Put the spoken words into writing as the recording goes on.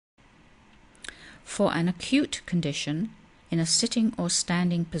For an acute condition, in a sitting or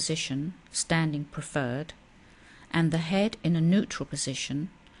standing position, standing preferred, and the head in a neutral position,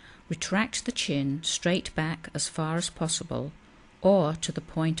 retract the chin straight back as far as possible or to the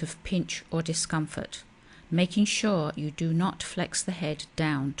point of pinch or discomfort, making sure you do not flex the head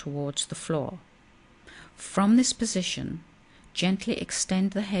down towards the floor. From this position, gently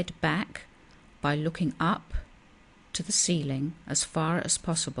extend the head back by looking up to the ceiling as far as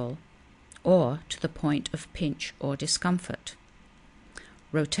possible or to the point of pinch or discomfort.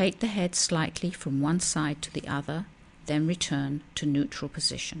 Rotate the head slightly from one side to the other, then return to neutral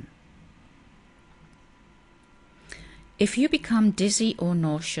position. If you become dizzy or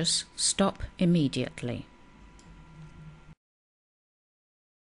nauseous, stop immediately.